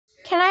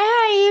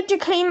you to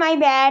clean my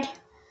bed?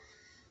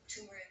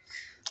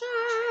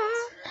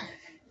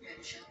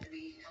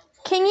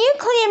 Can you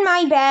clean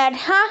my bed,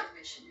 huh?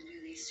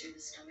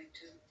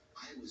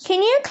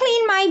 Can you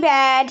clean my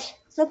bed?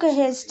 Look at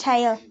his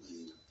tail.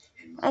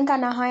 I'm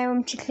gonna hire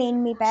him to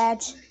clean me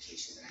bed.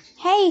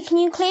 Hey, can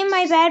you clean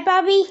my bed,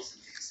 Bobby?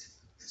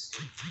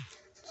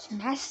 It's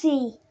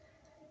messy.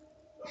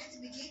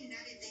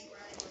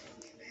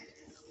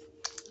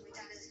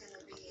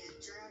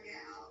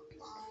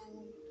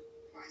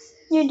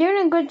 You're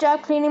doing a good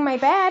job cleaning my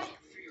bed. 3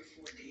 or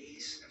 4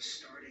 days of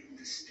starting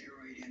the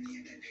steroid and the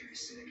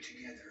antiparasitic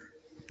together,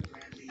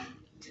 Bradley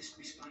just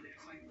responded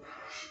quite well.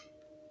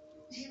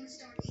 He would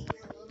start eating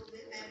a little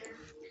bit better.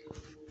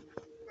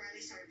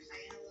 Bradley started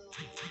playing a little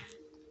more.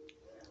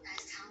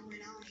 As time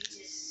went on, he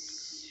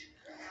just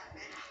got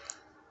better.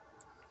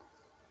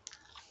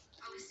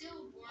 I was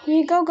still worried. Here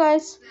you go,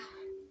 guys.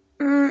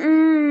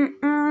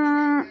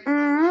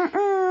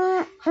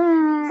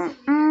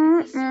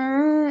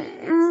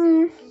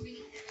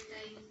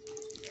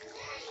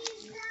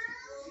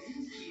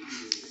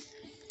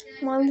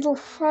 My little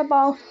fry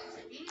ball. I'm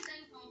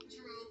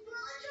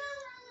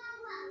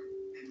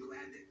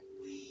glad that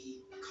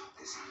we caught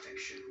this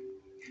infection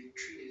and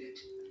treated it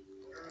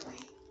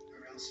early,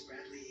 or else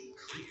Bradley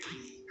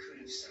clearly could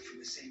have suffered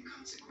the same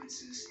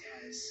consequences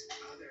as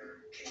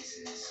other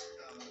cases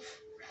of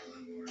rat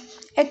lungworm.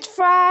 It's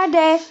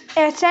Friday.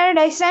 It's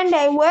Saturday,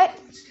 Sunday. What?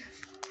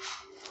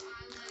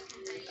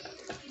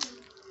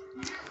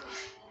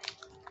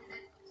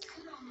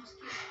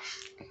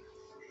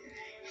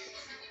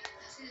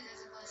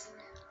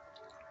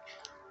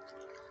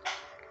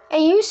 Are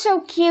you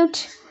so cute? The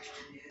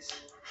question is,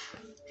 how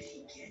did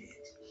he get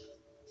it?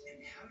 And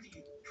how do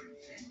you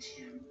prevent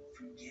him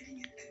from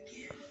getting it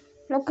again?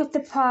 Look at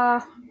the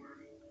paw.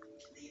 Lungworm,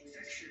 the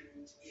infection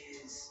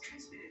is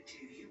transmitted to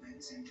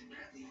humans and to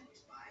Bradley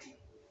by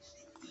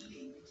the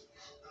eating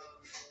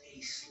of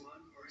a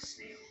slug or a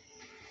snail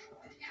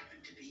that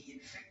happened to be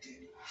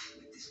infected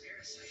with this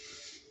parasite.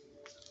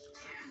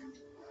 And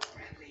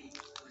Bradley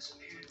was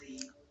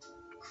apparently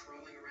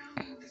crawling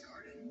around the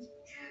garden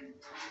and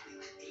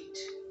probably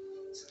ate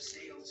some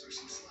snails or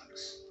some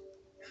slugs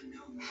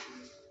unknown to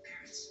the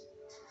parents.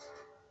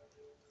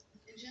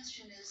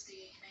 Ingestion is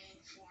the main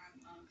form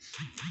of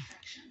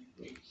infection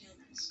in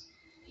humans,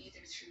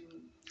 either through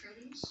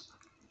produce,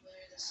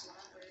 where the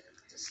slug or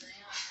the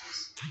snail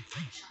has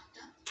been chopped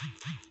up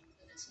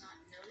and it's not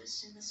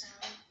noticed in the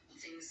salad.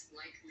 Things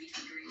like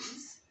leafy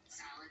greens,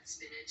 salad,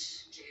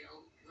 spinach,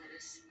 kale,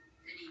 lettuce,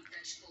 any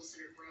vegetables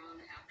that are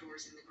grown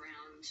outdoors in the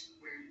ground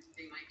where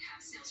they might have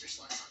snails or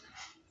slugs on them.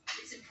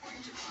 It's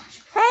important to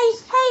watch. Hey,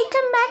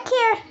 come back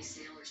here. Any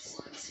snail or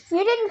slugs.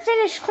 You didn't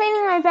finish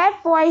cleaning my bed,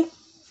 boy.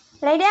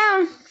 Lay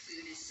down.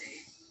 Food is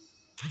safe.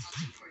 It's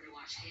also important to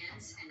wash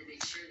hands and to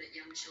make sure that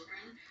young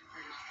children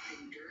are not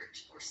putting dirt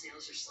or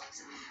snails or slugs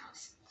in their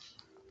mouths.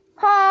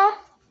 Paw.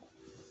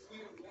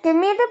 Give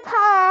me the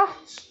paw.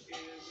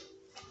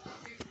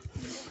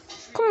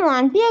 Come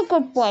on, be a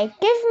good boy.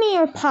 Give me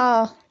your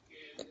paw.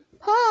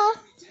 Paw.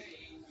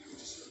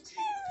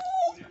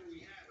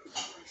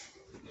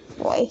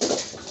 Boy.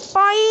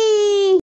 Bye.